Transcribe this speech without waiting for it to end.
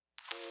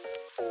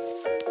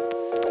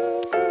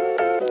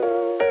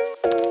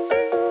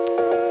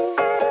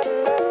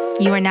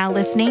You are now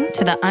listening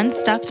to the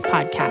Unstuck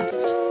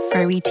podcast,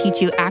 where we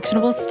teach you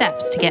actionable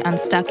steps to get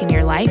unstuck in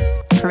your life,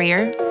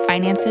 career,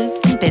 finances,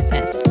 and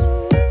business.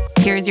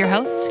 Here is your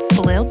host,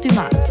 Khalil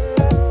Dumas.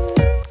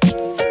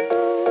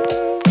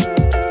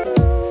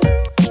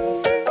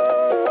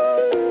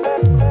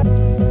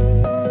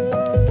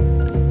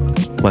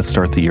 Let's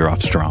start the year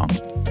off strong.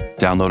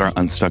 Download our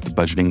Unstuck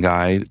budgeting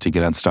guide to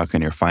get unstuck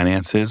in your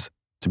finances,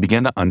 to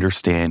begin to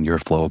understand your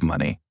flow of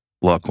money.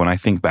 Look, when I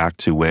think back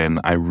to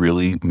when I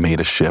really made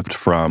a shift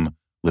from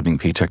living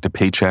paycheck to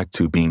paycheck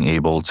to being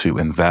able to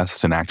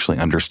invest and actually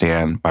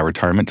understand my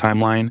retirement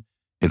timeline,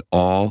 it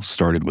all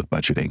started with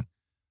budgeting.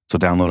 So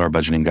download our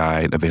budgeting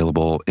guide,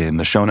 available in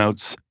the show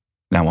notes.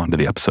 Now on to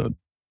the episode.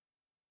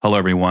 Hello,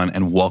 everyone,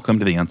 and welcome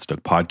to the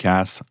Unstuck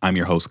podcast. I'm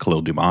your host,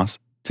 Khalil Dumas.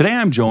 Today,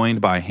 I'm joined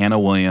by Hannah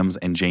Williams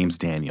and James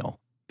Daniel,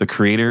 the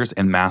creators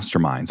and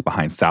masterminds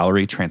behind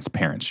Salary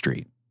Transparent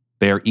Street.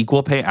 They are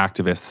equal pay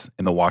activists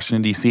in the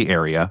Washington, D.C.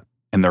 area,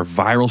 and their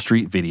viral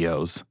street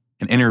videos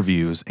and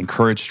interviews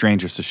encourage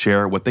strangers to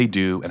share what they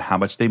do and how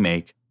much they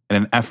make in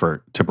an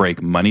effort to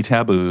break money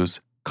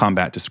taboos,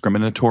 combat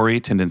discriminatory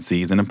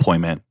tendencies in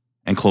employment,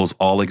 and close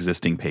all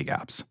existing pay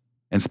gaps.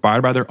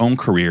 Inspired by their own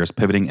careers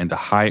pivoting into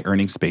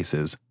high-earning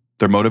spaces,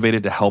 they're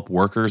motivated to help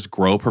workers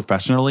grow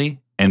professionally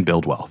and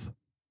build wealth.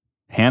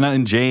 Hannah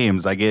and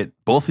James, I get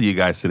both of you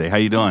guys today. How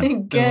you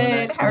doing?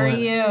 Good. How are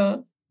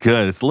you?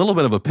 Good. It's a little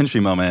bit of a pinch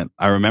me moment.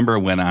 I remember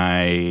when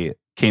I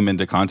came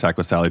into contact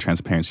with Salary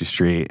Transparency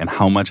Street and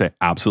how much I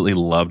absolutely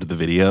loved the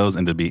videos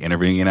and to be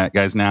interviewing you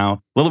guys now.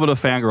 A little bit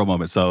of a fangirl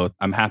moment. So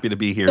I'm happy to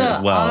be here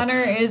as well. The honor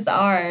is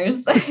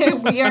ours.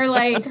 We are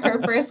like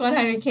her first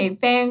 100K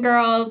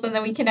fangirls. And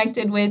then we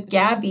connected with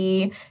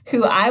Gabby,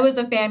 who I was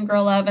a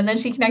fangirl of. And then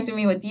she connected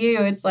me with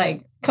you. It's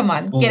like, come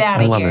on, get out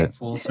of here. I love it.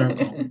 Full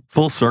circle.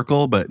 Full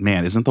circle, but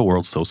man, isn't the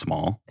world so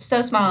small?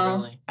 So small.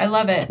 Really? I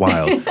love it. It's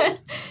wild.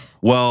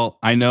 Well,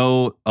 I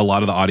know a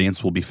lot of the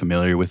audience will be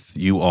familiar with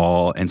you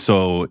all. And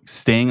so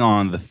staying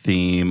on the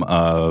theme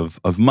of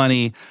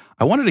money,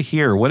 I wanted to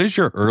hear, what is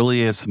your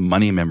earliest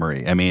money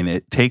memory? I mean,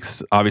 it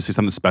takes obviously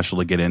something special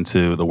to get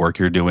into the work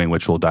you're doing,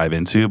 which we'll dive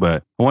into,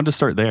 but I wanted to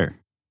start there.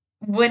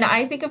 When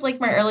I think of like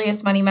my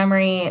earliest money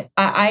memory,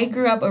 I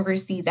grew up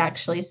overseas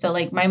actually. So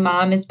like my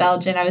mom is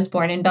Belgian. I was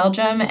born in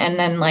Belgium. And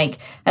then like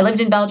I lived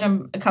in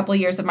Belgium a couple of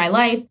years of my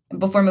life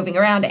before moving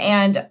around.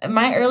 And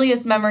my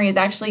earliest memory is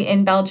actually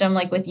in Belgium,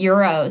 like with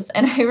euros.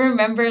 And I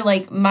remember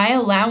like my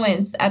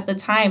allowance at the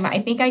time, I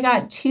think I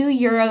got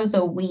 €2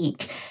 a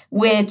week,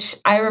 which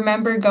I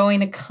remember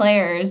going to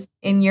Claire's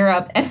in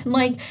Europe. And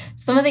like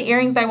some of the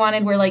earrings I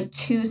wanted were like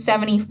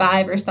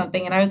 $2.75 or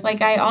something. And I was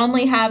like, I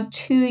only have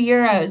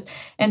 €2.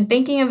 And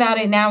thinking about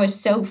it now is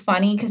so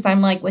funny because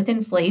I'm like, with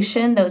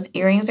inflation, those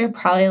earrings are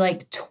probably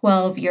like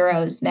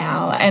 €12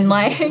 now. And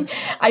like,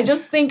 I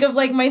just think of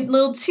like my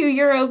little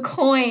 €2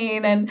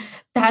 coin, and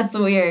that's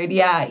weird.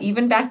 Yeah.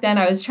 Even back then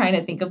I was trying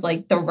to think of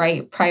like the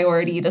right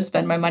priority to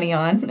spend my money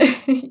on.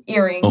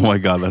 Earrings. Oh my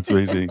God, that's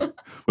amazing. What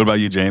about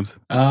you, James?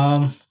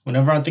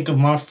 Whenever I think of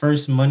my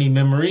first money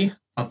memory,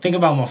 I'll think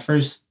about my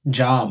first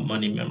job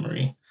money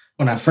memory.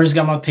 When I first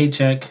got my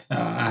paycheck,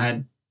 I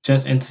had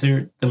just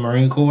entered the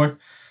Marine Corps.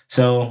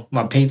 So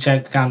my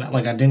paycheck kind of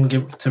like I didn't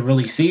get to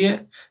really see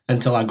it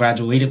until I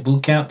graduated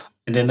boot camp.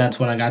 And then that's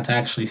when I got to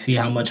actually see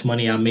how much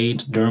money I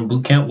made during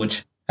boot camp,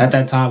 which at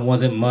that time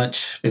wasn't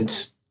much.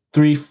 It's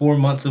 3-4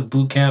 months of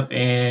boot camp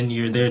and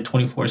you're there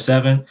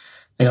 24/7. I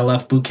think I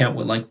left boot camp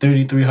with like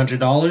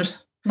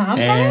 $3,300. Not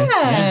and bad.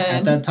 Yeah,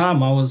 at that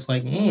time, I was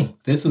like,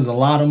 this is a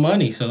lot of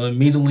money. So I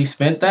immediately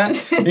spent that,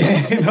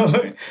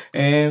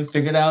 and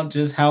figured out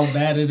just how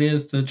bad it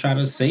is to try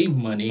to save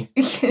money.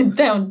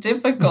 Down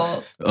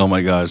difficult. Oh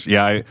my gosh.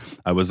 Yeah,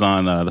 I was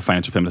on the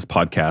Financial Feminist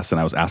podcast and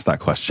I was asked that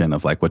question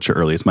of like, what's your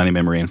earliest money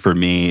memory? And for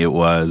me, it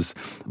was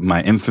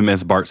my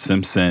infamous Bart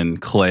Simpson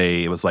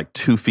clay. It was like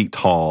 2 feet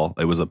tall.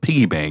 It was a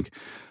piggy bank.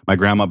 My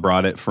grandma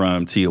brought it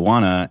from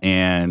Tijuana,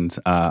 and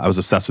I was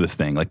obsessed with this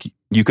thing. Like,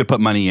 you could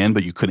put money in,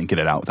 but you couldn't get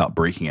it out without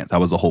breaking it.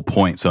 That was the whole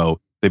point. So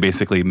they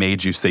basically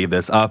made you save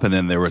this up, and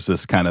then there was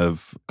this kind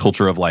of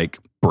culture of like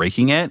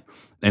breaking it.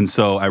 And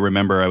so I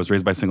remember I was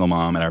raised by a single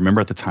mom, and I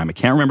remember at the time, I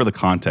can't remember the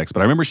context,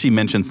 but I remember she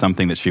mentioned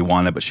something that she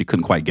wanted, but she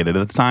couldn't quite get it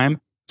at the time.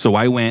 So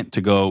I went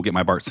to go get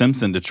my Bart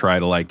Simpson to try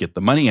to like get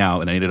the money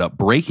out, and I ended up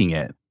breaking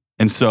it.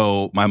 And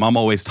so my mom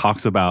always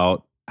talks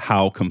about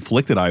how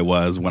conflicted I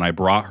was when I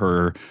brought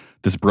her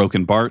this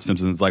broken Bart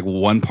Simpson. It's like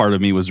one part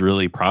of me was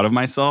really proud of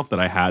myself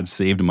that I had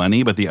saved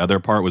money, but the other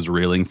part was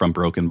reeling from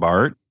broken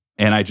Bart.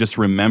 And I just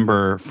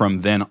remember from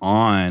then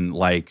on,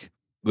 like,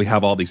 we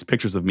have all these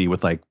pictures of me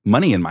with like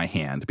money in my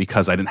hand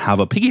because I didn't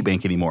have a piggy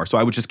bank anymore. So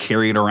I would just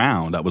carry it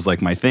around. That was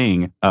like my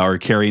thing, or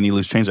carry any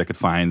loose change I could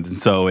find. And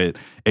so it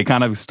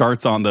kind of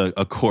starts on the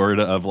accord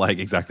of like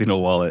exactly no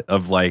wallet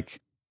of like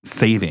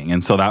saving.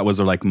 And so that was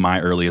like my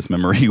earliest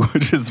memory,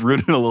 which is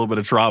rooted in a little bit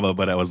of trauma.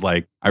 But I was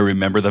like, I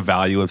remember the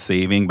value of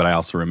saving, but I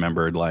also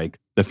remembered like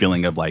the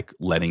feeling of like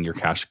letting your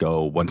cash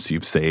go once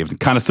you've saved.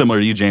 Kind of similar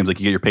to you, James, like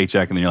you get your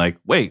paycheck and then you're like,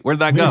 wait, where did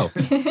that go?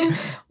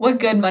 What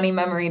good money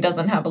memory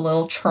doesn't have a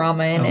little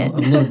trauma in it? A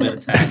little bit of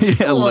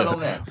tax. A little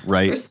bit.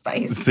 Right. For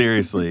spice.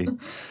 Seriously.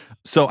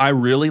 So I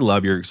really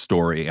love your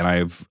story, and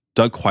I've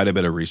done quite a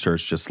bit of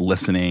research just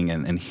listening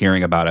and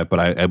hearing about it.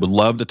 But I would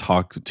love to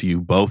talk to you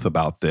both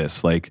about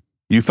this. Like,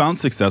 you found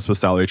success with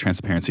Salary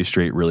Transparency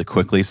Street really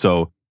quickly.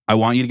 So I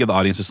want you to give the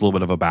audience just a little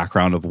bit of a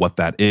background of what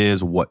that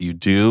is, what you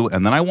do.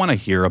 And then I want to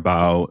hear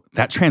about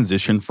that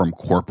transition from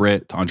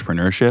corporate to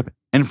entrepreneurship.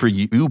 And for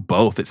you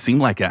both, it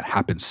seemed like that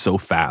happened so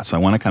fast. So I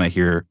want to kind of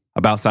hear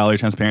about Salary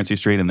Transparency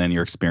Street and then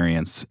your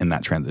experience in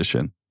that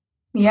transition.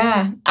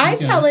 Yeah, I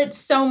tell it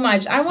so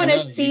much. I want to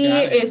see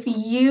if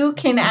you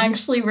can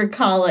actually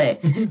recall it,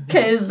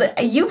 because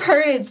you've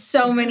heard it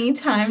so many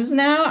times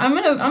now. I'm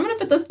gonna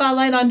put the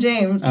spotlight on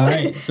James. All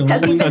right. So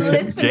has he been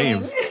listening?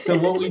 James. So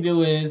what we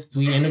do is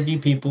we interview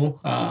people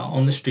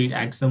on the street,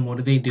 ask them what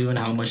do they do and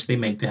how much they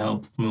make to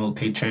help promote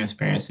paid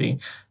transparency.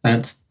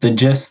 That's the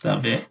gist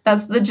of it.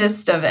 That's the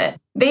gist of it.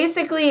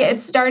 Basically, it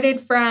started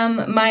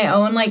from my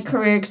own like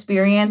career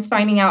experience,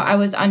 finding out I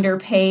was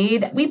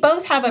underpaid. We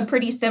both have a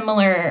pretty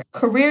similar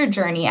career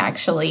journey,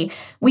 actually.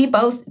 We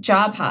both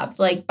job hopped.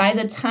 Like by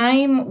the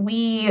time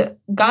we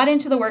got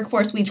into the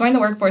workforce, we joined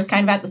the workforce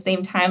kind of at the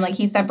same time. Like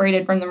he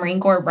separated from the Marine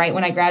Corps right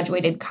when I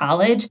graduated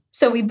college.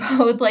 So we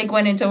both like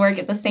went into work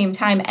at the same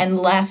time and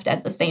left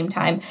at the same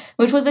time,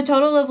 which was a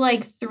total of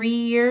like 3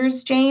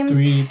 years, James.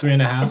 Three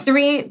and a half.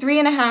 Three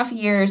and a half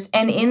years.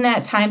 And in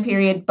that time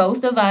period,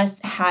 both of us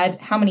had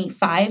how many?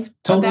 5?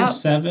 Total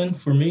 7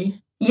 for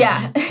me.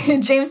 Yeah.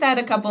 James had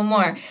a couple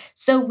more.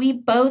 So we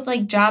both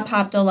like job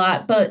hopped a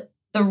lot, but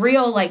the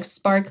real like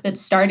spark that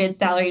started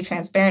Salary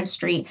Transparent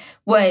Street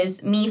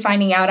was me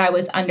finding out I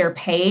was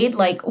underpaid.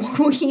 Like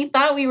we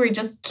thought we were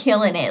just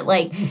killing it,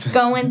 like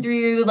going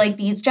through like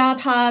these job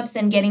hops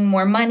and getting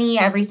more money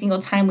every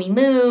single time we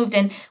moved.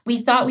 And we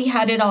thought we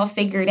had it all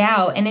figured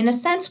out. And in a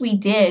sense we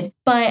did.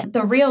 But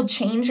the real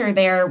changer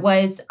there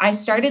was I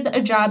started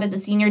a job as a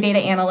senior data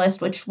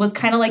analyst, which was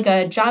kind of like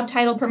a job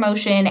title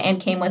promotion and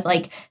came with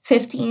like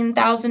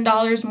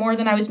 $15,000 more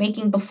than I was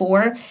making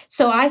before.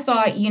 So I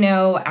thought, you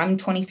know, I'm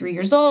 23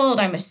 years old.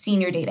 I'm a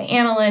senior data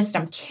analyst.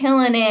 I'm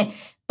killing it.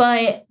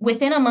 But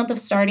within a month of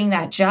starting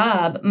that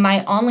job,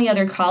 my only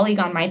other colleague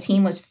on my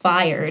team was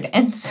fired.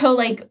 And so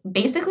like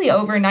basically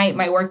overnight,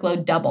 my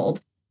workload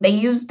doubled. They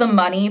used the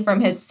money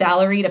from his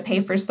salary to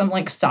pay for some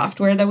like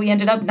software that we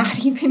ended up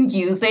not even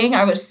using.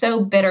 I was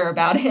so bitter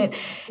about it.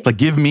 Like,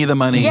 give me the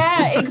money.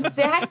 Yeah,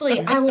 exactly.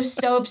 I was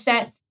so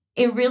upset.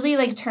 It really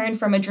like turned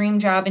from a dream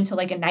job into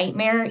like a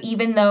nightmare,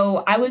 even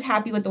though I was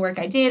happy with the work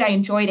I did. I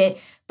enjoyed it.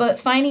 But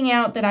finding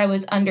out that I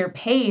was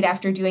underpaid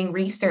after doing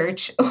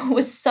research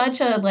was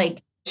such a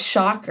like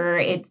shocker.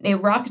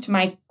 It rocked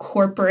my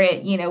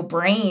corporate,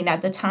 brain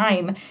at the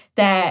time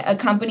that a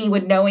company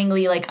would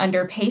knowingly like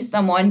underpay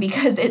someone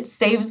because it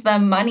saves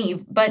them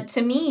money. But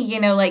to me,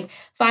 like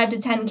 5 to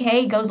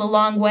 10K goes a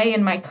long way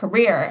in my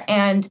career.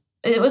 And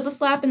it was a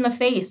slap in the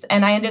face.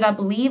 And I ended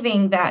up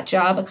leaving that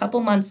job a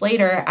couple months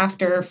later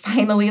after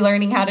finally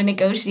learning how to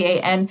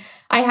negotiate. And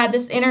I had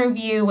this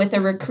interview with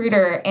a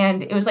recruiter,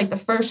 and it was like the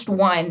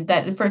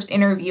first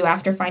interview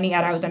after finding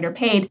out I was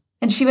underpaid.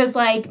 And she was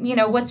like,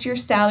 what's your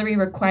salary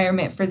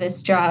requirement for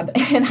this job?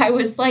 And I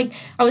was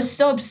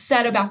so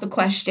upset about the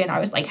question. I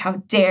was like,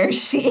 how dare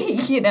she?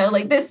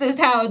 This is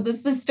how the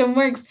system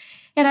works.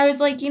 And I was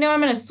like, I'm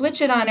going to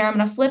switch it on her. I'm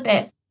going to flip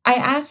it. I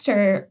asked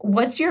her,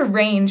 what's your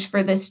range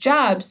for this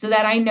job so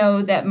that I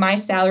know that my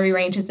salary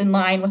range is in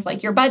line with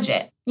like your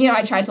budget?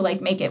 I tried to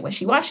like make it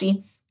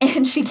wishy-washy.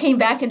 And she came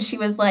back and she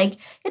was like,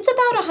 it's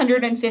about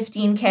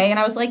 115K. And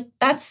I was like,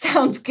 that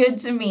sounds good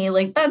to me.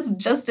 Like, that's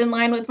just in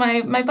line with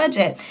my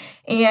budget.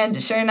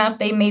 And sure enough,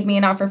 they made me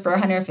an offer for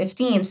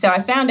 115. So I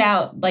found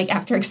out like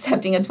after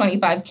accepting a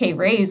 25K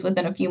raise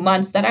within a few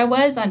months that I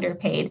was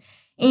underpaid.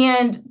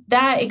 And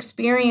that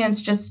experience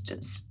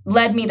just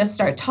led me to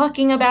start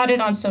talking about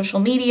it on social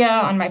media,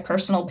 on my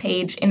personal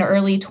page in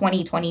early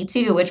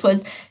 2022, which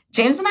was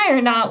James and I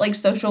are not like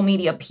social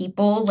media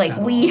people. Like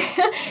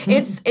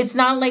it's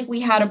not like we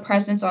had a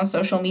presence on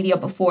social media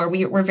before.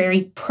 We're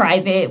very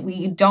private.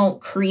 We don't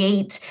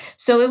create.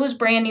 So it was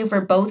brand new for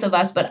both of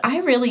us, but I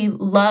really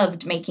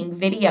loved making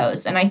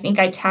videos. And I think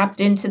I tapped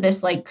into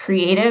this like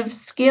creative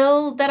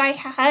skill that I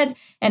had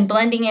and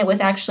blending it with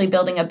actually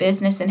building a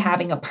business and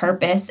having a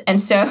purpose.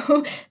 And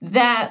so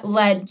that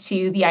led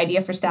to the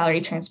idea for Salary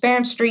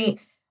Transparent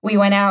Street. We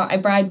went out, I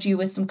bribed you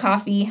with some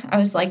coffee. I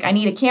was like, I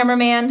need a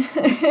cameraman.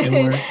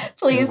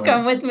 Please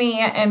come with me.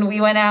 And we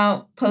went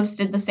out,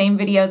 posted the same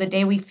video the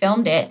day we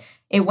filmed it.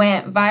 It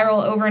went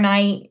viral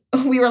overnight.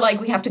 We were like,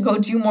 we have to go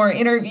do more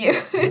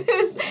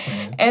interviews.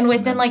 And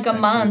within like a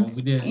month,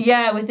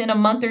 within a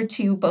month or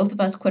two, both of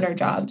us quit our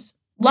jobs.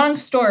 Long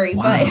story,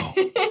 but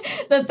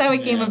that's how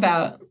it came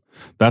about.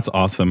 That's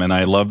awesome. And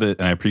I love it.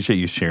 And I appreciate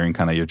you sharing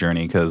kind of your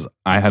journey because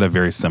I had a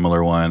very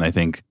similar one. I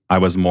think I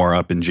was more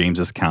up in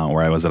James's count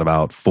where I was at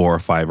about 4 or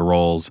 5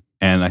 roles.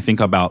 And I think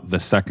about the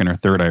second or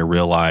third, I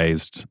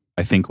realized,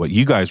 I think what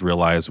you guys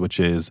realized, which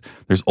is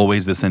there's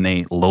always this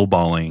innate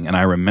lowballing. And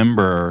I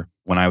remember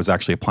when I was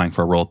actually applying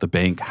for a role at the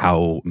bank,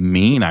 how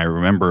mean I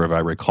remember, if I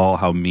recall,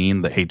 how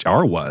mean the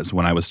HR was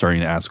when I was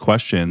starting to ask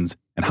questions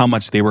and how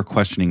much they were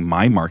questioning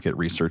my market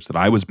research that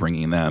I was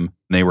bringing them.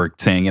 And they were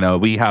saying,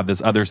 we have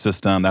this other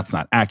system that's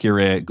not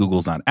accurate.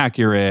 Google's not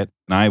accurate.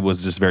 And I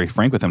was just very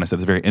frank with them. I said,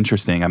 it's very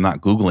interesting. I'm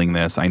not Googling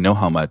this. I know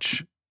how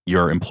much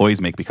your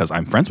employees make because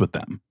I'm friends with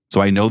them.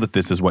 So I know that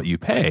this is what you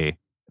pay.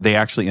 They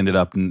actually ended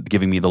up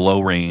giving me the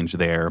low range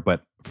there.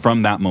 But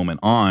from that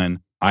moment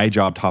on, I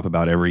job top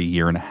about every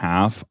year and a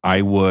half.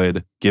 I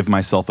would give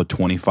myself a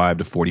 25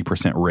 to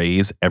 40%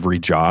 raise every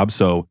job.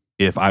 So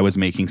if I was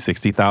making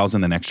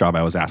 60,000, the next job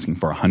I was asking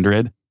for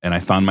 100, and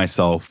I found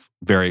myself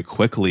very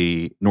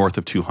quickly north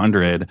of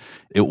 200.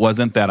 It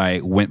wasn't that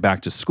I went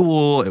back to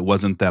school. It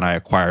wasn't that I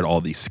acquired all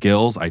these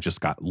skills. I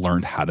just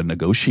learned how to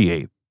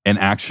negotiate. And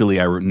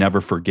actually, I never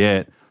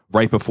forget,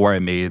 right before I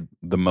made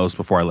the most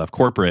before I left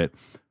corporate,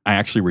 I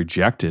actually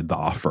rejected the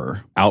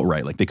offer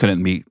outright. Like they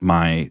couldn't meet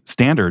my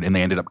standard, and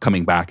they ended up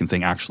coming back and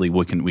saying, actually,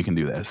 we can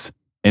do this.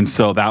 And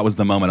so that was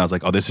the moment I was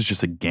like, oh, this is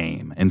just a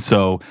game. And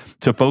so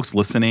to folks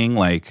listening,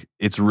 like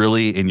it's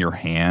really in your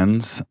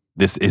hands.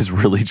 This is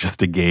really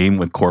just a game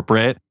with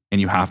corporate, and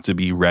you have to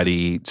be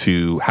ready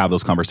to have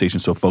those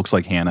conversations. So folks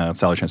like Hannah,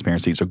 Salary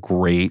Transparency, it's a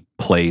great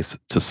place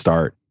to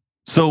start.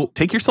 So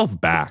take yourself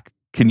back.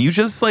 Can you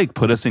just like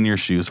put us in your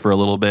shoes for a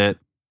little bit?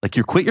 Like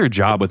you quit your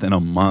job within a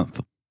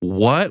month.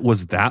 What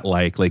was that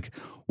like? Like,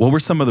 what were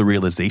some of the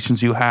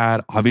realizations you had?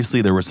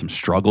 Obviously, there were some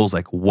struggles.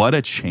 Like, what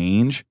a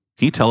change.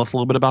 Can you tell us a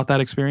little bit about that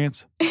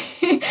experience?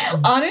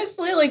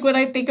 Honestly, like when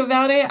I think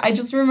about it, I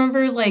just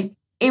remember like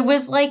it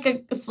was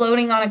like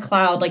floating on a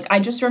cloud. Like I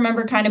just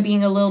remember kind of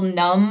being a little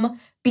numb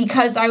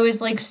because I was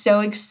like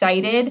so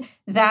excited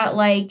that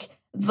like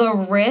the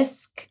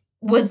risk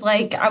was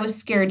like I was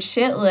scared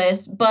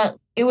shitless, but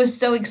it was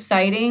so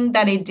exciting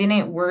that it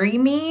didn't worry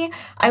me.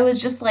 I was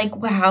just like,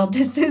 wow,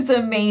 this is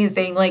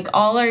amazing. Like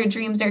all our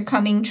dreams are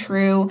coming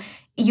true.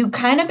 You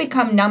kind of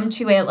become numb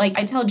to it. Like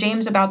I tell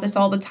James about this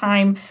all the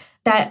time,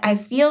 that I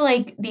feel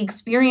like the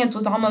experience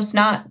was almost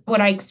not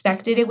what I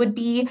expected it would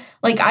be.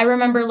 Like I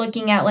remember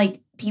looking at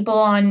like people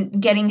on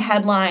getting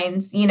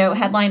headlines,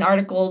 headline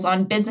articles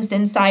on Business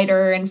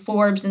Insider and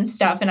Forbes and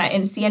stuff and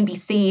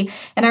CNBC.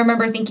 And I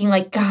remember thinking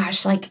like,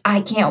 gosh, like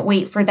I can't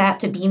wait for that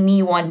to be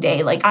me one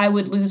day. Like I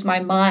would lose my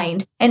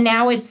mind. And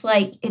now it's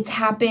like, it's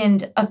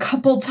happened a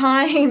couple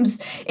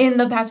times in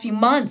the past few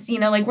months,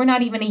 like we're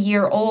not even a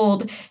year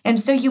old. And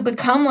so you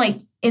become like,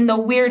 in the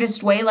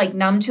weirdest way, like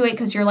numb to it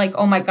because you're like,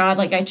 oh my God,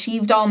 like I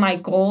achieved all my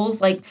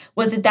goals. Like,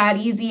 was it that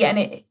easy?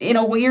 And in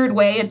a weird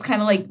way, it's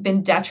kind of like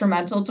been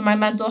detrimental to my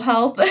mental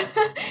health.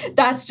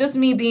 That's just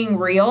me being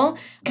real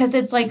because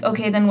it's like,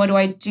 okay, then what do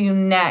I do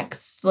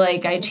next?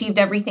 Like I achieved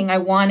everything I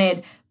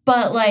wanted,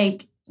 but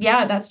like,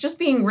 yeah, that's just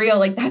being real.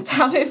 Like that's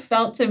how it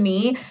felt to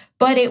me,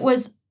 but it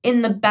was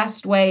in the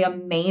best way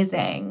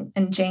amazing.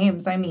 And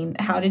James, I mean,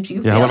 how did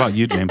you feel? Yeah, what about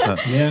you, James?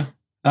 Yeah.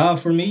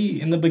 For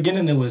me, in the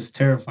beginning, it was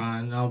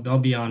terrifying. I'll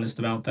be honest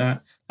about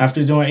that.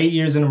 After doing 8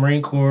 years in the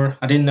Marine Corps,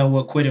 I didn't know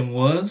what quitting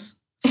was.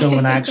 So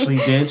when I actually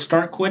did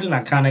start quitting, I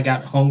kind of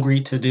got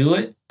hungry to do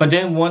it. But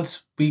then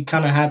once we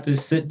kind of had to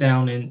sit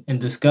down and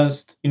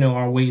discussed,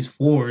 our ways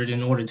forward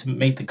in order to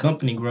make the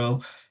company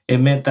grow, it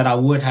meant that I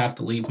would have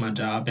to leave my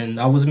job. And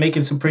I was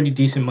making some pretty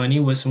decent money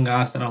with some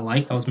guys that I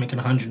liked. I was making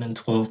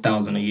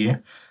 $112,000 a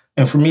year.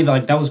 And for me,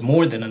 like that was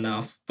more than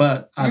enough.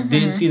 But I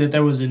did see that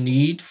there was a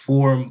need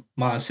for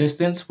my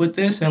assistance with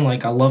this. And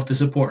like I love to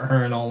support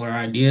her in all her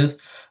ideas.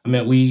 I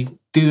mean, we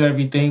do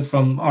everything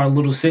from our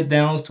little sit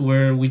downs to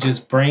where we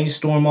just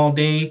brainstorm all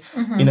day.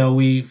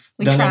 We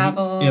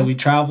travel. We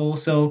travel.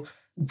 So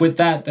with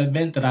that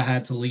meant that I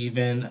had to leave.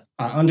 And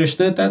I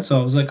understood that. So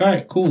I was like, all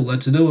right, cool,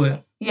 let's do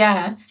it.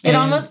 Yeah. It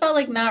almost felt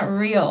like not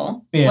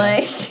real. Yeah.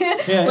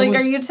 Like,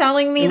 are you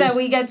telling me that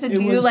we get to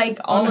do like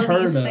all of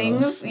these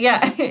things? Yeah.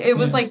 It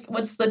was like,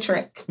 what's the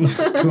trick?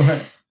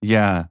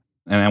 Yeah.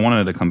 And I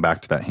wanted to come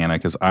back to that, Hannah,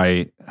 because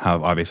I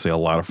have obviously a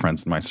lot of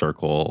friends in my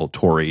circle,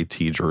 Tori,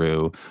 T.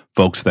 Drew,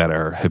 folks that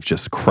have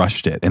just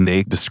crushed it. And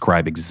they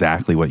describe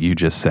exactly what you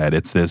just said.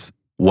 It's this,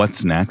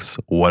 what's next?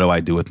 What do I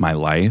do with my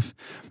life?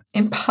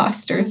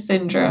 Imposter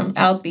syndrome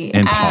out the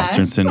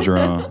Imposter ass.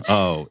 syndrome.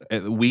 Oh,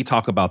 we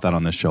talk about that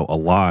on this show a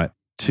lot.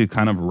 To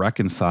kind of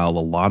reconcile a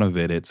lot of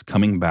it, it's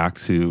coming back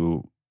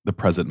to the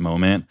present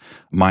moment.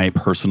 My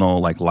personal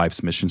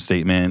life's mission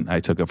statement, I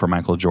took it from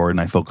Michael Jordan.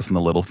 I focus on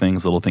the little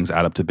things. Little things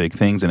add up to big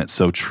things. And it's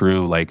so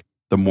true. Like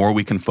the more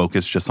we can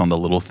focus just on the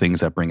little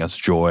things that bring us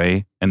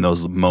joy and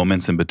those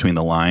moments in between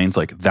the lines,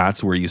 like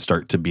that's where you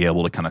start to be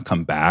able to kind of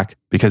come back.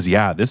 Because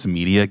this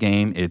media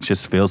game, it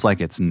just feels like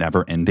it's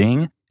never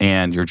ending.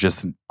 And you're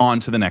just on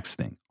to the next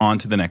thing,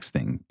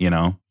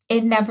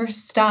 It never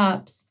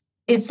stops.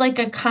 it's like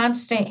a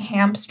constant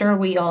hamster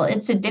wheel.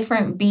 It's a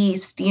different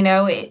beast, you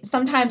know.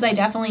 Sometimes I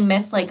definitely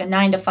miss like a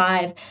 9 to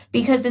 5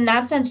 because in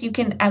that sense, you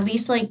can at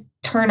least like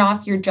turn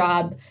off your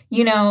job,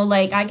 you know,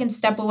 like I can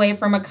step away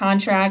from a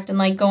contract and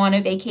like go on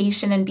a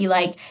vacation and be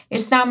like,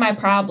 it's not my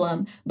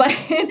problem. But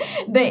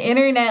the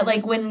internet,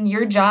 like when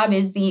your job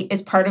is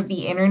part of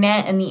the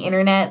internet and the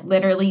internet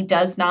literally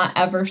does not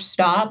ever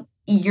stop,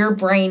 your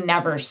brain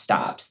never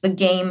stops. The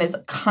game is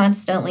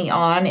constantly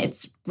on.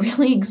 It's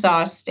really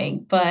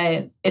exhausting,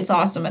 but it's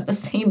awesome at the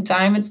same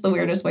time. It's the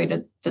weirdest way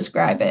to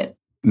describe it.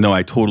 No,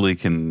 I totally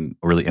can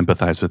really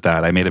empathize with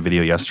that. I made a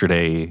video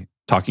yesterday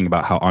talking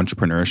about how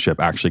entrepreneurship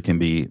actually can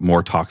be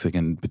more toxic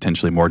and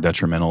potentially more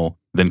detrimental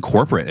than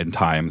corporate in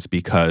times,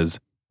 because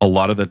a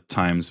lot of the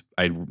times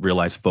I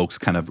realize folks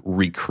kind of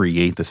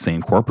recreate the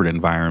same corporate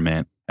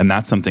environment. And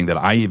that's something that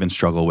I even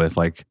struggle with.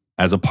 Like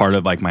as a part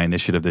of like my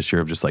initiative this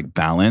year of just like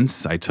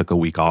balance, I took a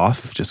week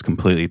off, just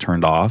completely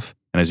turned off.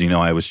 And as you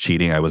know, I was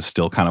cheating. I was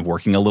still kind of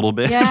working a little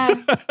bit. Yeah,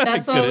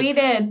 that's what we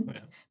did.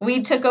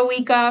 We took a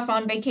week off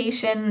on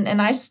vacation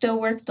and I still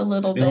worked a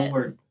little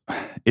bit.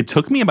 It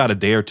took me about a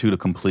day or two to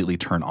completely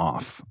turn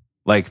off.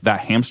 Like that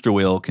hamster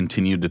wheel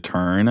continued to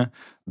turn.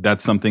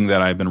 That's something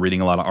that I've been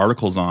reading a lot of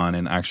articles on,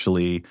 and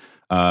actually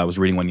I was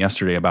reading one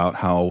yesterday about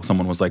how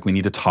someone was like, we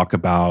need to talk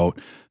about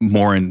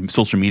more in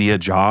social media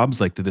jobs,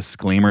 like the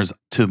disclaimers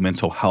to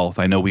mental health.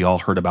 I know we all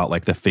heard about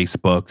like the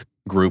Facebook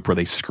group where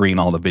they screen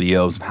all the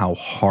videos and how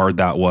hard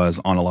that was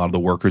on a lot of the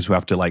workers who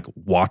have to like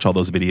watch all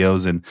those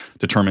videos and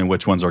determine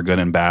which ones are good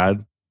and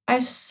bad. I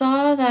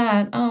saw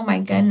that. Oh my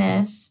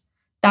goodness.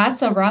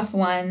 That's a rough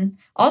one.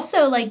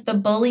 Also, like the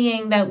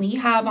bullying that we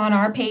have on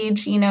our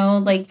page, you know,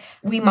 like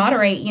we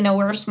moderate, you know,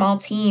 we're a small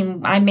team.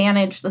 I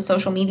manage the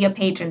social media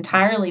page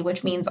entirely,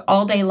 which means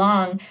all day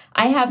long,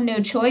 I have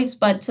no choice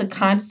but to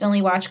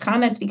constantly watch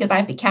comments because I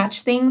have to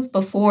catch things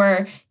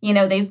before, you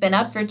know, they've been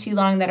up for too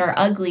long that are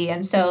ugly.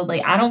 And so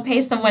like, I don't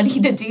pay somebody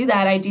to do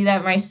that. I do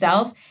that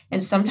myself.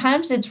 And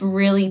sometimes it's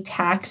really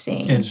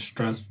taxing. And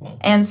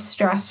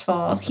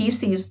stressful. He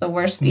sees the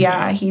worst.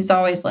 Yeah, he's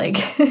always like,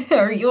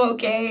 are you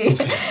okay?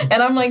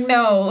 And I'm like,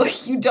 no,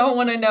 you don't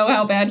want to know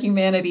how bad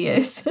humanity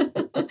is.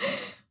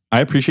 I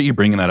appreciate you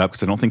bringing that up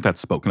because I don't think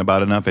that's spoken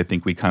about enough. I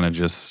think we kind of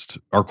just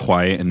are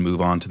quiet and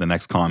move on to the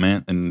next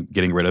comment and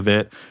getting rid of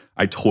it.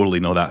 I totally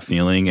know that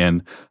feeling.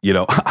 And, you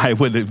know, I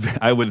would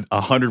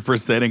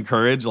 100%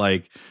 encourage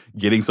like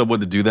getting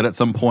someone to do that at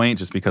some point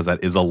just because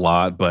that is a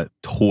lot. But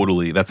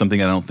totally, that's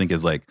something I don't think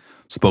is like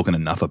spoken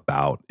enough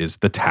about, is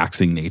the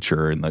taxing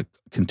nature and the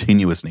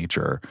continuous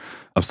nature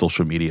of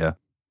social media.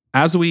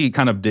 As we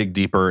kind of dig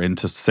deeper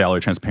into Salary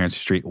Transparency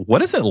Street,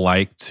 what is it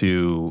like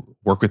to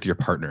work with your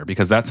partner?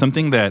 Because that's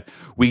something that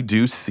we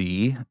do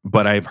see,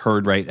 but I've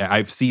heard, right?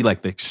 I've seen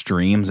like the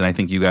extremes, and I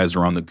think you guys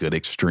are on the good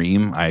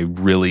extreme. I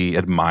really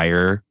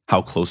admire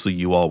how closely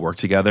you all work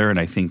together, and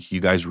I think you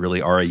guys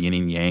really are a yin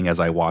and yang as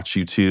I watch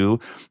you two.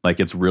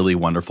 Like, it's really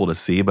wonderful to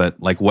see, but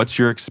like, what's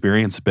your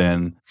experience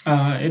been?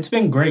 It's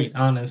been great,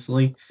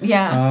 honestly.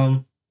 Yeah.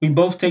 We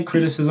both take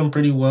criticism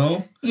pretty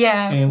well.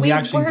 Yeah. And we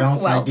actually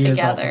bounce ideas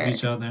together off of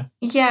each other.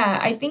 Yeah.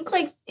 I think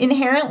like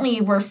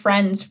inherently we're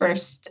friends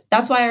first.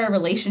 That's why our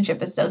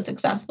relationship is so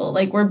successful.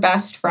 Like we're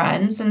best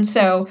friends. And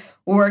so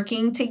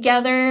working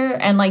together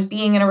and like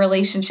being in a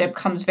relationship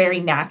comes very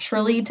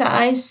naturally to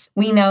us.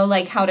 We know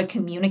like how to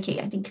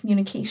communicate. I think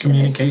communication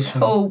is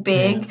so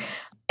big. Yeah.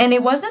 And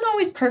it wasn't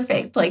always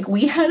perfect. Like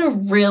we had a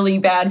really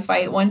bad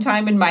fight one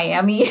time in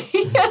Miami.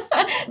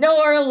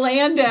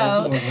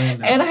 Orlando.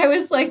 And I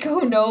was like, oh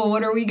no,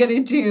 what are we going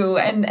to do?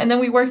 And then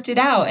we worked it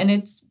out. And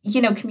it's,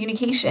 you know,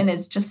 communication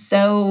is just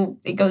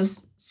it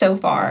goes so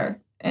far.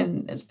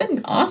 And it's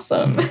been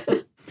awesome.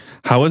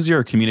 How has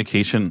your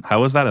communication,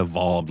 how has that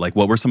evolved? Like,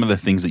 what were some of the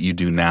things that you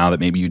do now that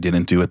maybe you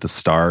didn't do at the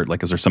start?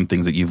 Like, is there some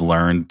things that you've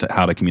learned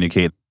how to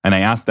communicate? And I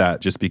ask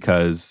that just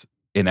because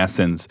in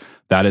essence,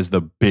 that is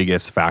the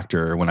biggest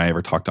factor when I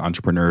ever talk to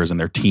entrepreneurs and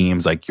their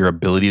teams. Like your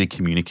ability to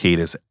communicate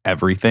is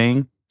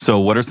everything. So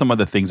what are some of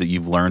the things that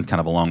you've learned kind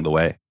of along the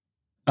way?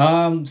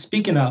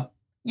 Speaking up.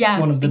 Yeah,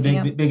 one of the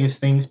biggest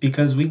things,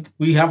 because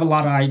we have a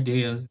lot of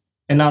ideas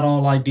and not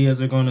all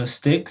ideas are going to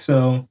stick.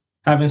 So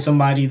having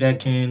somebody that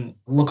can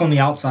look on the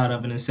outside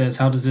of it and says,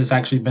 how does this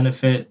actually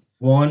benefit,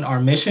 one, our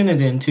mission, and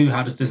then two,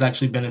 how does this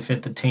actually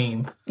benefit the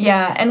team?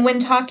 Yeah. And when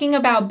talking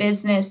about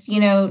business,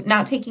 you know,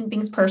 not taking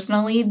things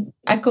personally,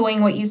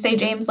 echoing what you say,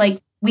 James, like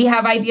we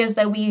have ideas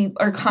that we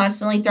are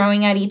constantly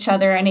throwing at each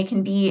other. And it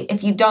can be,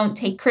 if you don't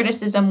take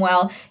criticism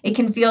well, it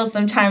can feel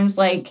sometimes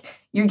like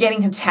you're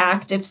getting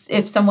attacked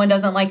if someone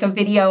doesn't like a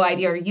video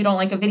idea or you don't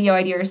like a video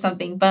idea or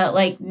something. But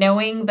like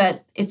knowing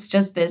that it's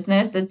just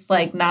business, it's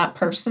like not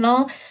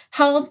personal,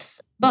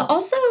 helps. But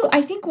also,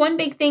 I think one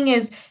big thing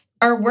is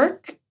our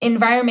work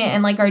environment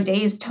and like our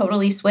days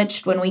totally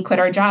switched when we quit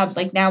our jobs.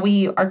 Like now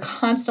we are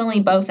constantly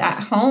both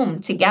at home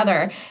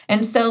together.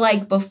 And so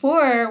like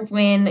before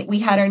when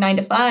we had our 9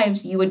 to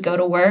 5s, you would go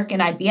to work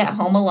and I'd be at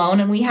home alone.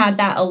 And we had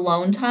that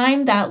alone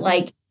time that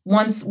like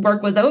once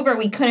work was over,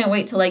 we couldn't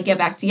wait to like get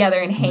back together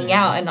and hang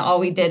out. And all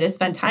we did is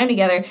spend time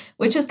together,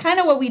 which is kind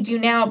of what we do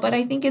now. But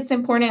I think it's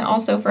important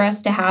also for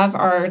us to have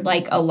our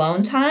like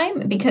alone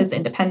time, because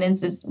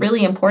independence is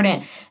really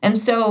important. And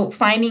so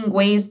finding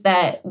ways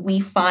that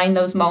we find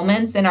those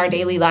moments in our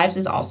daily lives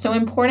is also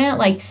important.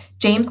 Like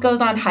James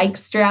goes on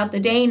hikes throughout the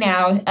day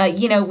now.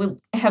 We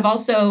have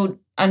also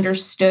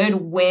understood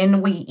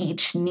when we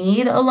each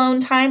need alone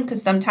time,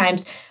 because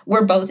sometimes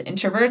we're both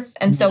introverts.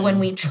 And so when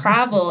we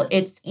travel,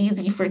 it's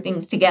easy for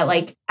things to get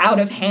like out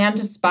of hand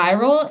to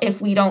spiral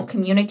if we don't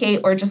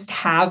communicate or just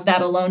have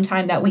that alone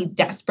time that we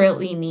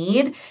desperately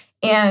need.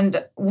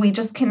 And we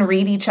just can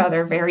read each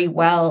other very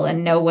well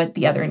and know what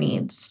the other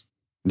needs.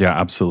 Yeah,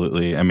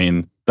 absolutely. I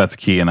mean, that's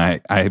key.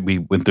 And we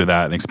went through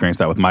that and experienced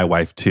that with my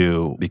wife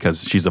too,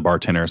 because she's a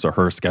bartender. So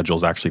her schedule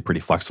is actually pretty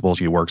flexible.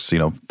 She works,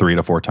 3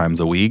 to 4 times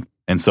a week.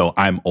 And so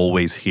I'm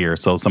always here.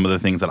 So some of the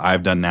things that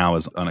I've done now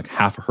is on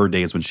half of her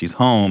days when she's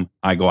home,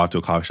 I go out to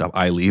a coffee shop,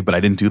 I leave, but I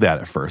didn't do that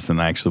at first. And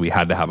we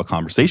had to have a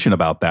conversation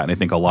about that. And I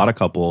think a lot of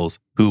couples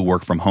who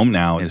work from home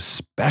now,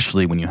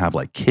 especially when you have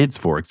like kids,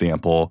 for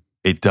example,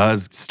 it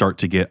does start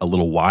to get a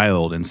little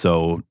wild. And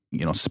so,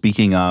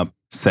 speaking up,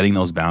 setting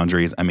those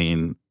boundaries. I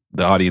mean,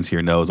 the audience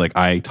here knows, like,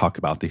 I talk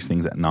about these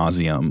things ad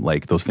nauseum.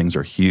 Like, those things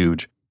are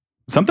huge.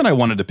 Something I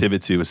wanted to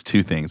pivot to is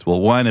 2 things.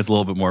 Well, one is a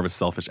little bit more of a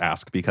selfish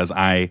ask, because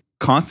I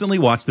constantly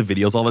watch the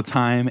videos all the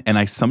time, and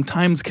I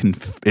sometimes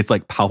it's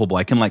like palpable.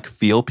 I can like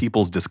feel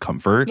people's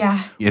discomfort,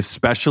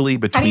 especially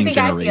between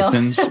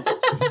generations.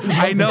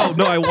 I know.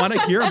 No, I want to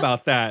hear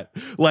about that.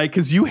 Like,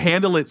 because you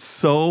handle it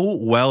so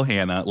well,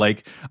 Hannah.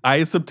 Like,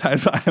 I'm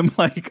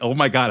like, oh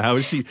my God, how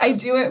is she? I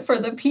do it for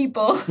the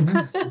people.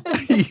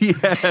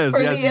 Yes,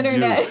 for the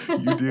internet.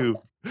 You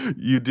do.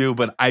 You do,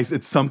 but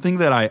it's something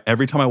that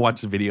every time I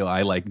watch the video,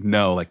 I like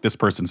know, like, this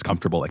person's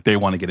comfortable, like they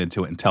want to get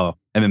into it and tell.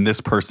 And then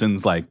this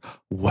person's like,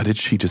 what did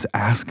she just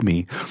ask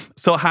me?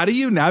 So how do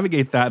you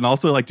navigate that? And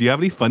also, like, do you have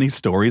any funny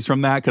stories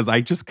from that? Because I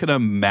just can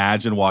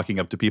imagine walking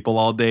up to people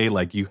all day.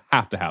 Like, you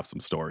have to have some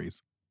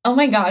stories. Oh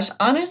my gosh.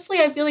 Honestly,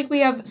 I feel like we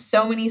have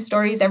so many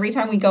stories every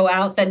time we go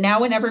out that now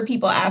whenever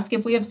people ask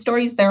if we have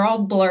stories, they're all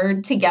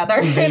blurred together.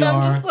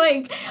 I'm just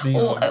like,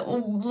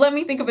 let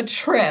me think of a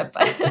trip.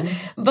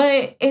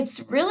 But it's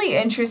really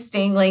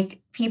interesting. Like,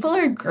 people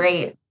are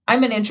great.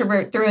 I'm an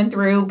introvert through and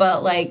through,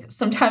 but like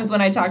sometimes when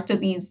I talk to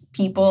these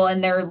people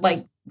and they're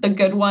like the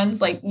good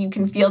ones, like you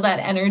can feel that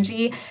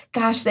energy.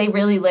 Gosh, they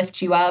really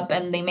lift you up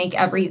and they make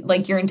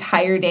your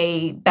entire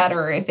day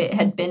better if it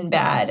had been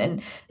bad.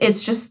 And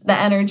it's just, the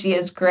energy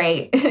is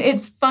great.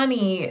 It's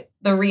funny,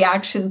 the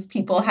reactions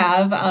people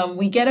have.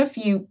 We get a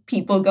few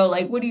people go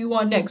like, what do you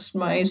want next?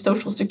 My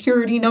social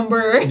security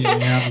number?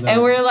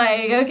 And we're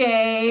like,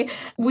 okay.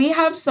 We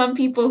have some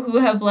people who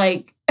have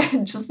like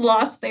just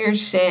lost their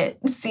shit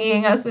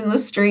seeing us in the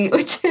street,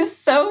 which is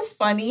so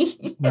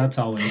funny. That's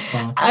always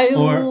fun. I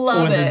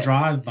love it. Or the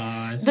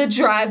drive-bys. The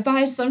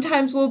drive-bys.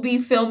 Sometimes we'll be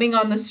filming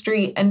on the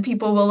street and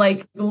people will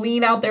like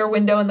lean out their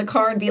window in the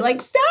car and be like,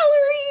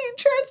 salary,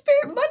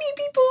 transparent money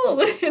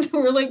people. And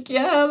we're like,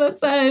 yeah,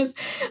 that's us.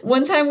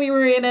 One time we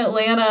were in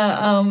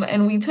Atlanta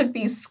and we took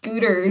these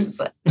scooters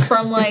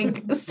from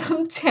like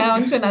some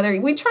town to another.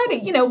 We try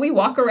to, we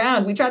walk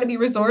around. We try to be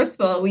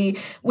resourceful. We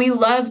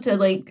love to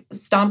like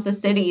stomp the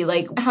city.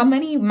 Like, how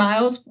many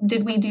miles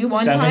did we do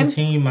one time?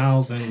 17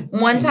 miles.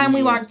 One time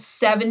we walked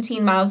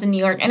 17 miles in New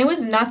York, and it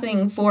was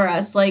nothing for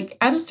us. Like,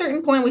 at a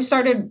certain point, we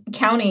started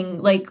counting.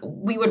 Like,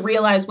 we would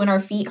realize when our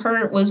feet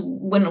hurt was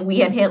when we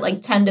had hit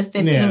like 10 to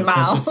 15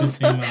 miles. 10 to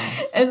 15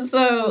 miles. And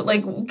so,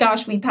 like,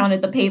 gosh, we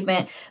pounded the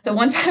pavement. So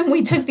one time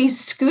we took these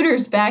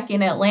scooters back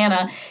in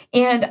Atlanta,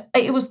 and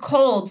it was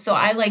cold. So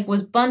I like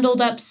was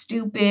bundled up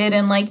stupid,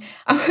 and like,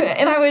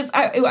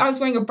 I was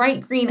wearing a bright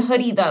green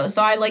hoodie though.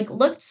 So I like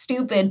looked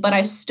stupid, but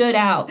I stood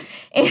out.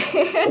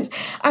 And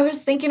I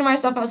was thinking to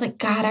myself, I was like,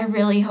 God, I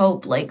really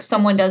hope like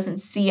someone doesn't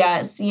see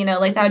us,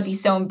 like that would be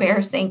so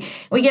embarrassing.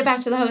 We get back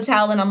to the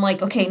hotel and I'm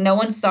like, okay, no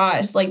one saw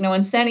us. Like, no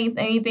one said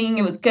anything.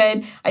 It was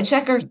good. I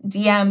check our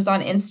DMs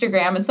on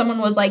Instagram and someone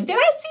was like, did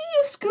I see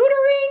you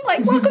scootering?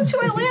 Like, welcome to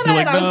Atlanta.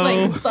 Like, and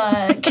I was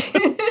like, fuck.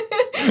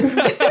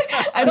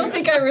 I don't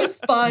think I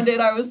responded.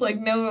 I was like,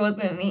 no, it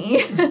wasn't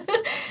me.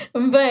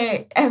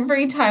 But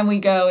every time we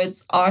go,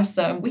 it's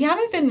awesome. We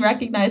haven't been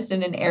recognized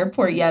in an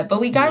airport yet,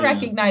 but we got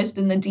recognized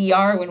in the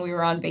DR when we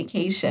were on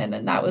vacation,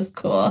 and that was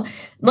cool.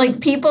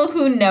 Like, people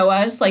who know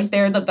us, like,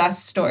 they're the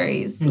best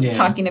stories. Yeah.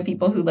 Talking to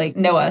people who, like,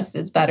 know us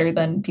is better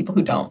than people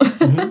who don't.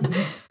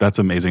 That's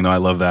amazing. No, I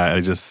love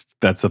that.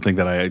 That's something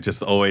that I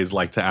just always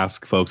like to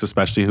ask folks,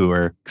 especially who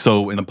are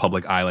so in the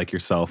public eye like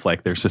yourself.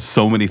 Like, there's just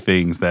so many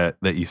things that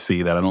you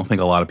see that I don't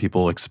think a lot of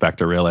people expect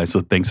or realize.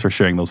 So thanks for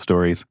sharing those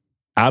stories.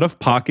 Out of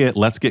Pocket,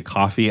 Let's Get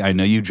Coffee. I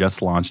know you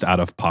just launched Out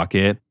of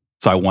Pocket.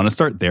 So I want to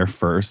start there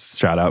first.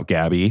 Shout out,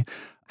 Gabby.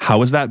 How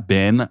has that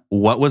been?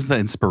 What was the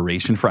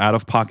inspiration for Out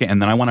of Pocket?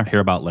 And then I want to hear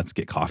about Let's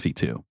Get Coffee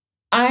too.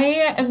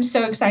 I am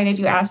so excited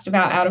you asked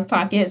about out of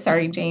pocket.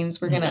 Sorry, James,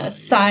 we're going to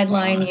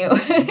sideline you.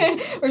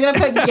 We're going to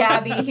put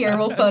Gabby here.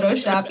 We'll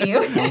Photoshop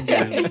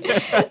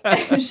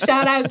you.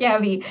 Shout out,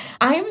 Gabby.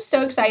 I am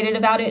so excited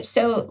about it.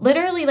 So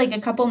literally like a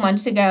couple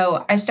months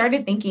ago, I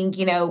started thinking,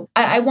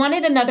 I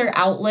wanted another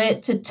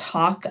outlet to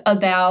talk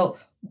about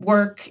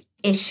work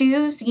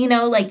issues,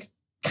 like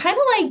kind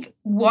of like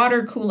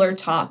water cooler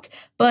talk,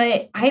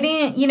 but I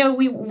didn't,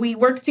 we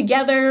work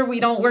together. We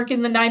don't work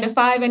in the 9 to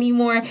 5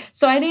 anymore.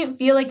 So I didn't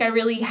feel like I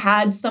really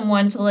had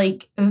someone to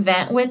like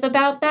vent with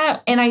about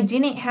that. And I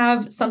didn't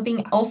have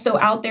something also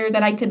out there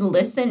that I could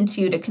listen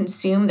to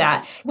consume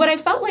that. What I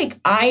felt like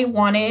I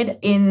wanted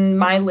in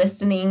my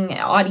listening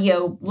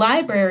audio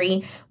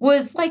library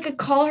was like a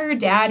Call Her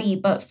Daddy,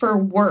 but for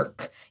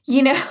work.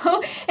 And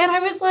I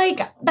was like,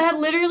 that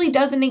literally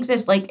doesn't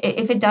exist. Like,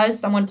 if it does,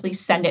 someone please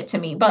send it to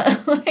me.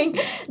 But like,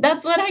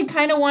 that's what I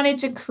kind of wanted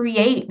to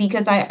create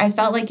because I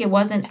felt like it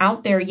wasn't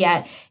out there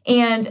yet.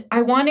 And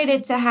I wanted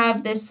it to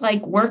have this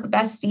like work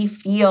bestie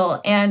feel.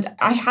 And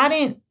I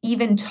hadn't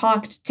even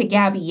talked to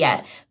Gabby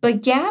yet.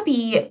 But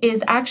Gabby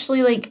is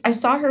actually like, I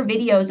saw her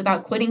videos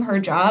about quitting her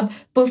job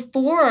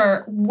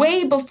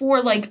way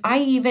before like I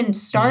even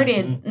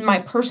started my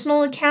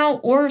personal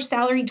account or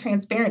Salary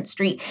Transparent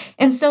Street.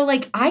 And so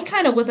like, I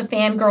kind of was a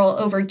fangirl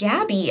over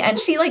Gabby. And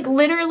she like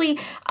literally,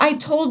 I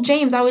told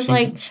James, I was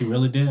she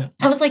really did.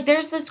 I was like,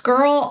 there's this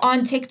girl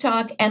on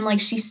TikTok and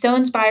like, she's so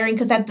inspiring.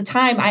 Cause at the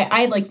time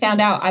I like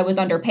found out I was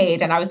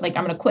underpaid and I was like,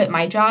 I'm going to quit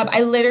my job.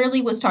 I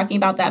literally was talking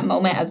about that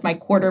moment as my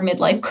quarter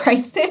midlife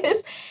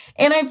crisis.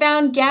 And I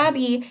found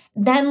Gabby,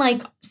 then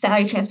like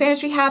Salary Transparent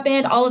Street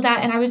happened, all of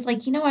that. And I was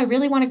like, I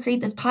really want to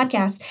create this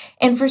podcast.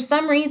 And for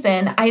some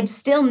reason, I had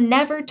still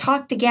never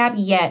talked to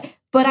Gabby yet,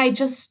 but I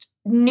just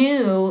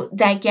knew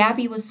that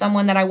Gabby was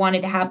someone that I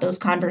wanted to have those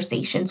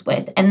conversations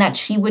with and that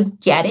she would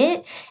get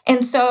it.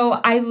 And so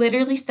I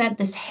literally sent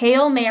this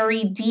Hail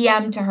Mary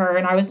DM to her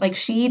and I was like,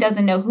 she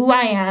doesn't know who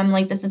I am.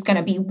 Like, this is going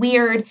to be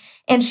weird.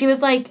 And she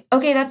was like,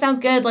 okay, that sounds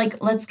good.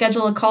 Like, let's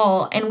schedule a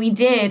call. And we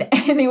did.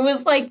 And it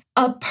was like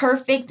a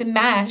perfect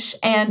mesh.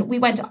 And we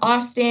went to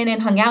Austin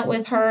and hung out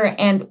with her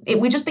and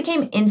we just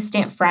became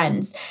instant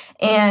friends.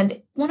 And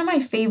one of my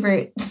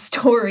favorite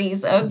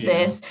stories of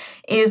this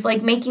is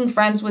like making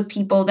friends with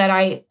people that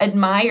I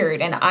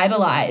admired and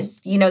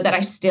idolized, that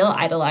I still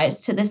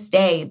idolize to this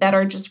day that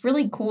are just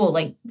really cool.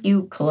 Like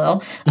you,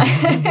 Khalil.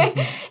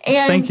 And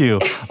thank you.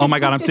 Oh my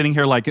God. I'm sitting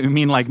here like, you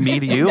mean like me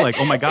to you? Like,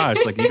 oh my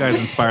gosh, like you guys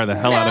inspire the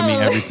hell out of me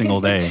every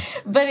single day.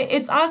 But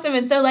it's awesome.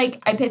 And so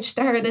like I pitched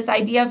to her this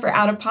idea for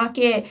Out of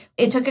Pocket.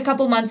 It took a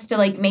couple months to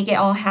like make it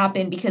all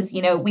happen because,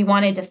 we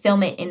wanted to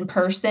film it in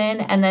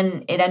person and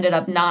then it ended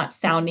up not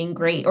sounding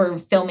great or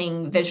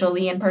filming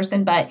visually in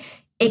person, but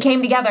it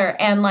came together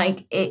and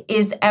like it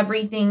is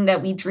everything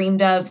that we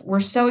dreamed of. We're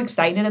so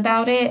excited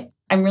about it.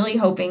 I'm really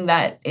hoping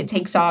that it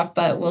takes off,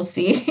 but we'll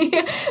see.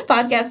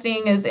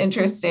 Podcasting is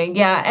interesting.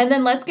 Yeah. And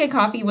then Let's Get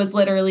Coffee was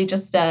literally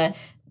just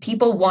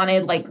people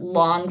wanted like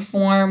long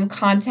form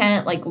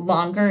content, like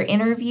longer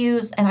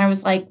interviews. And I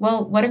was like,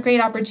 well, what a great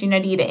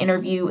opportunity to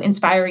interview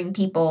inspiring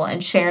people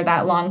and share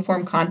that long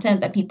form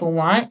content that people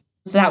want.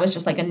 So that was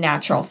just like a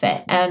natural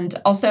fit. And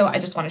also, I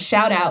just want to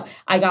shout out,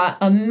 I got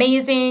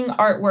amazing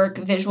artwork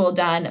visual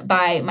done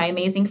by my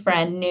amazing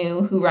friend,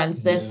 New, who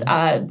runs this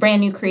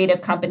brand new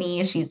creative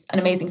company. She's an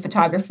amazing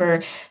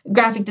photographer,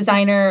 graphic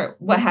designer,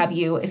 what have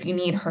you. If you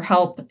need her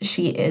help,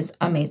 she is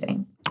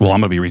amazing. Well,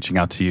 I'm going to be reaching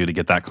out to you to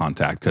get that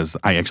contact because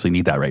I actually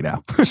need that right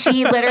now.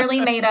 She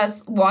literally made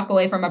us walk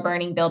away from a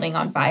burning building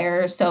on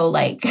fire. So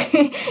like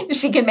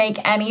she can make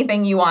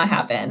anything you want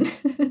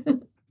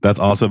happen. That's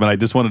awesome. And I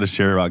just wanted to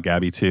share about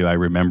Gabby too. I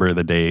remember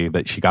the day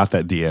that she got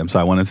that DM. So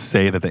I want to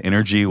say that the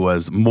energy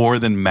was more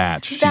than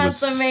matched. She was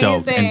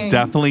stoked and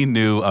definitely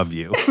knew of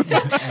you.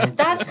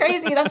 That's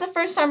crazy. That's the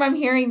first time I'm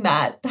hearing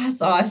that.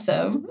 That's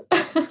awesome.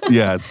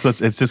 Yeah,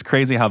 it's just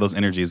crazy how those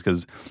energies,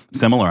 because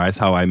similar as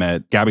how I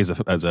met Gabby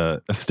as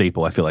a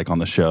staple, I feel like, on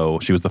the show.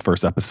 She was the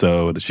first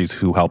episode. She's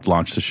who helped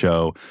launch the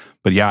show.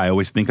 But yeah, I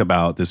always think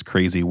about this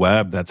crazy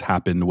web that's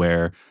happened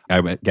where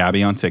I met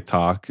Gabby on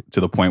TikTok to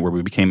the point where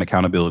we became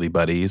accountability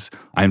buddies.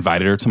 I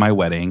invited her to my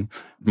wedding.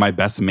 My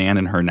best man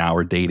and her now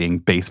are dating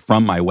based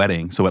from my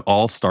wedding. So it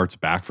all starts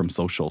back from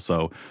social.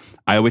 So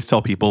I always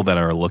tell people that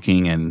are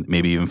looking and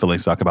maybe even feeling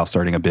stuck about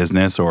starting a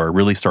business or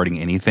really starting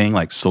anything,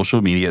 like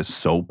social media is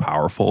so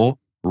powerful.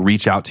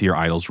 Reach out to your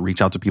idols,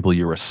 reach out to people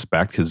you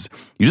respect, because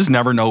you just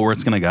never know where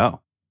it's going to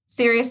go.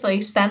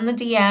 Seriously, send the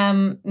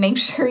DM, make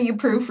sure you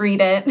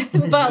proofread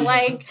it, but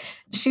like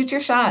shoot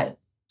your shot.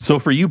 So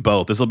for you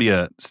both, this will be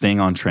a staying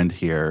on trend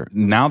here.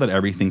 Now that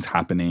everything's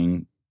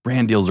happening,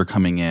 brand deals are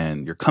coming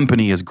in, your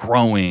company is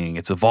growing,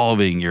 it's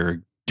evolving,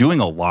 you're doing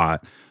a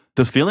lot.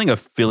 The feeling of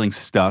feeling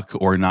stuck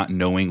or not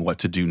knowing what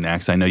to do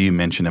next, I know you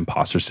mentioned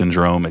imposter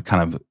syndrome. It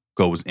kind of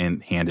goes in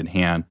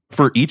hand.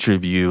 For each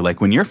of you,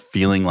 like when you're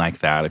feeling like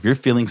that, if you're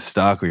feeling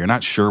stuck or you're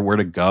not sure where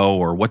to go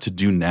or what to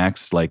do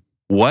next, like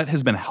what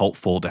has been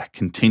helpful to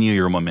continue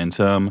your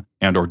momentum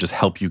and or just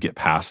help you get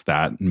past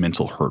that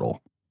mental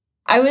hurdle?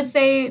 I would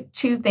say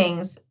two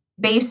things.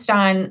 based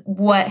on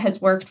what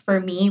has worked for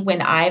me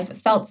when I've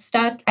felt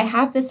stuck. I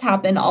have this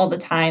happen all the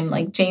time.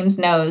 Like James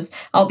knows,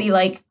 I'll be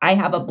like, I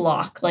have a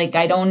block. Like,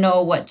 I don't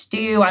know what to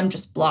do. I'm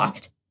just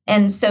blocked.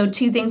 And so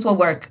 2 things will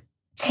work.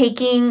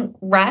 Taking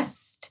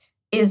rest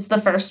is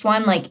the first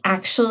one, like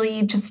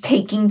actually just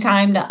taking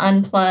time to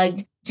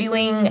unplug,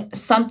 doing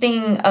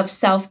something of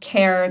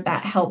self-care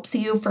that helps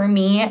you. For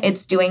me,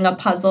 it's doing a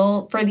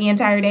puzzle for the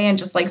entire day and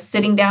just like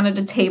sitting down at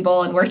a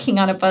table and working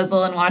on a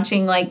puzzle and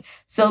watching like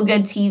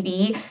feel-good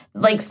TV,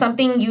 like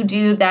something you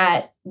do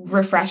that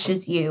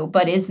refreshes you,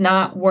 but is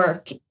not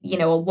work,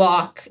 a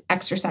walk,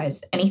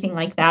 exercise, anything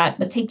like that.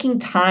 But taking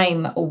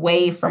time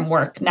away from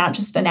work, not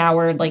just an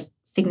hour, like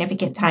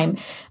significant time,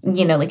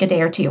 like a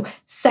day or 2.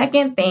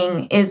 Second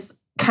thing is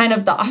kind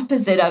of the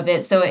opposite of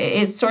it. So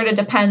it sort of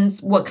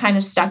depends what kind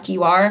of stuck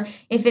you are.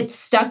 If it's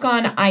stuck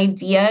on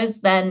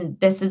ideas, then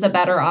this is a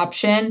better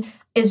option,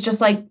 is just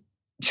like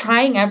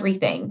trying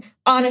everything.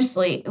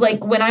 Honestly,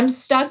 like when I'm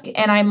stuck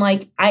and I'm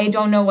like, I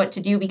don't know what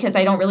to do because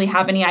I don't really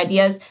have any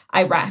ideas,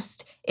 I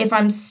rest. If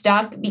I'm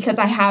stuck because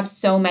I have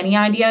so many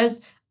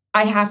ideas,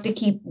 I have to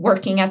keep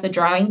working at the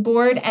drawing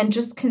board and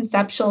just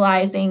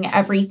conceptualizing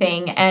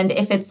everything. And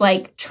if it's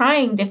like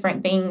trying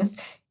different things,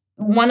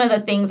 one of the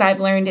things I've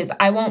learned is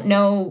I won't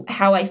know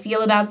how I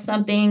feel about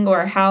something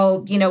or how,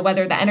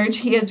 whether the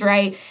energy is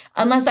right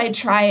unless I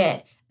try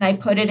it and I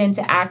put it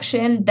into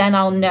action, then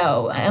I'll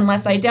know.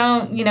 Unless I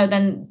don't,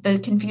 then the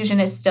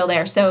confusion is still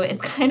there. So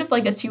it's kind of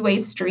like a 2-way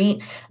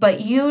street. But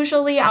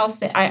usually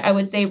I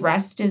would say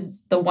rest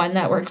is the one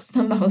that works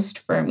the most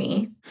for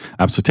me.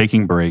 Absolutely.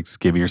 Taking breaks,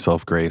 giving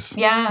yourself grace.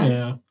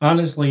 Yeah.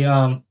 Honestly,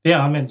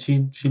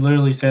 she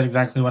literally said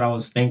exactly what I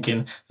was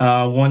thinking.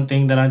 One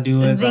thing that I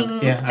do is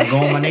I go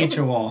on my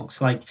nature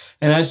walks, and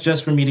that's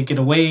just for me to get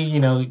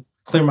away,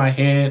 clear my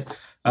head,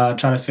 try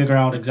to figure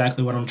out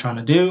exactly what I'm trying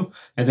to do.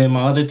 And then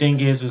my other thing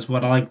is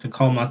what I like to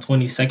call my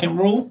 20-second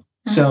rule.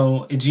 Mm-hmm.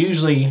 So it's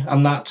usually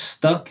I'm not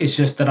stuck. It's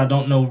just that I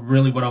don't know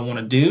really what I want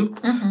to do.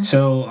 Mm-hmm.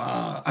 So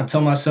I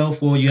tell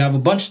myself, well, you have a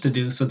bunch to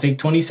do. So take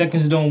 20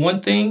 seconds doing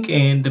one thing.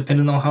 And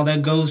depending on how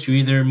that goes, you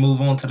either move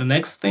on to the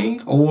next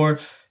thing or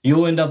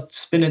you'll end up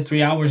spending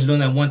 3 hours doing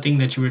that one thing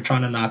that you were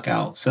trying to knock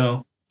out.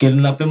 So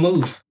getting up and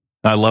move.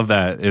 I love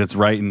that. It's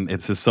right. And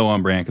it's just so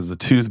on brand because the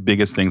 2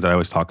 biggest things I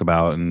always talk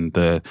about and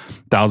the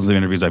thousands of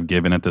interviews I've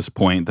given at this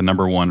point, the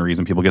number one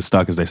reason people get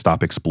stuck is they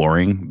stop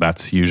exploring.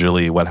 That's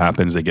usually what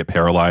happens. They get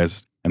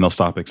paralyzed and they'll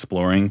stop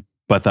exploring.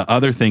 But the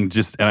other thing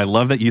and I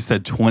love that you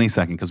said 20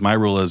 seconds because my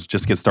rule is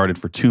just get started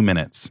for 2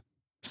 minutes.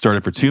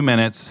 Started for 2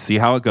 minutes, see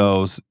how it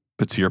goes.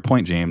 But to your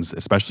point, James,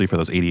 especially for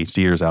those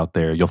ADHDers out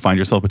there, you'll find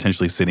yourself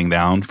potentially sitting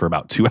down for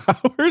about 2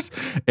 hours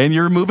and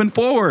you're moving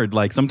forward.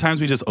 Like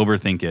sometimes we just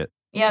overthink it.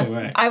 Yeah,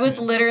 right. I was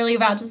literally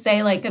about to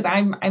say, because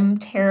I'm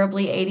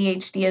terribly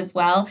ADHD as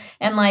well.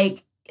 And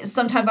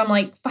sometimes I'm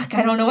like, fuck,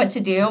 I don't know what to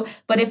do.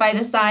 But if I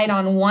decide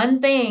on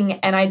one thing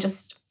and I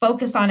just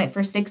focus on it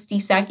for 60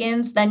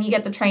 seconds, then you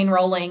get the train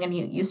rolling and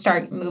you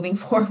start moving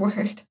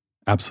forward.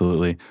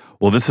 Absolutely.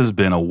 Well, this has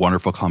been a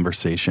wonderful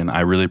conversation.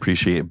 I really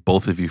appreciate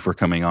both of you for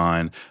coming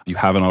on. If you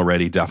haven't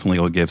already, definitely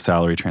go give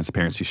Salary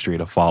Transparency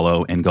Street a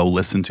follow and go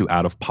listen to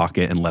Out of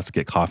Pocket and Let's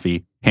Get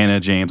Coffee. Hannah,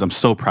 James, I'm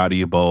so proud of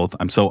you both.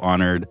 I'm so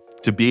honored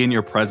to be in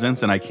your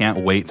presence, and I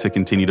can't wait to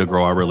continue to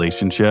grow our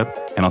relationship.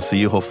 And I'll see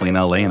you hopefully in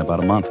LA in about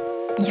a month.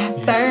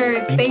 Yes,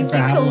 sir. Thank you,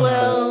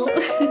 Khalil.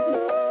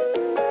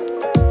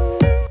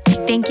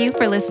 Thank you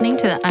for listening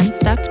to the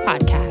Unstucked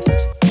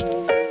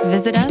podcast.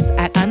 Visit us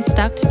at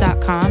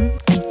unstucked.com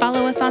and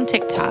follow us on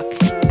TikTok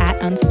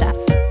 @Unstucked.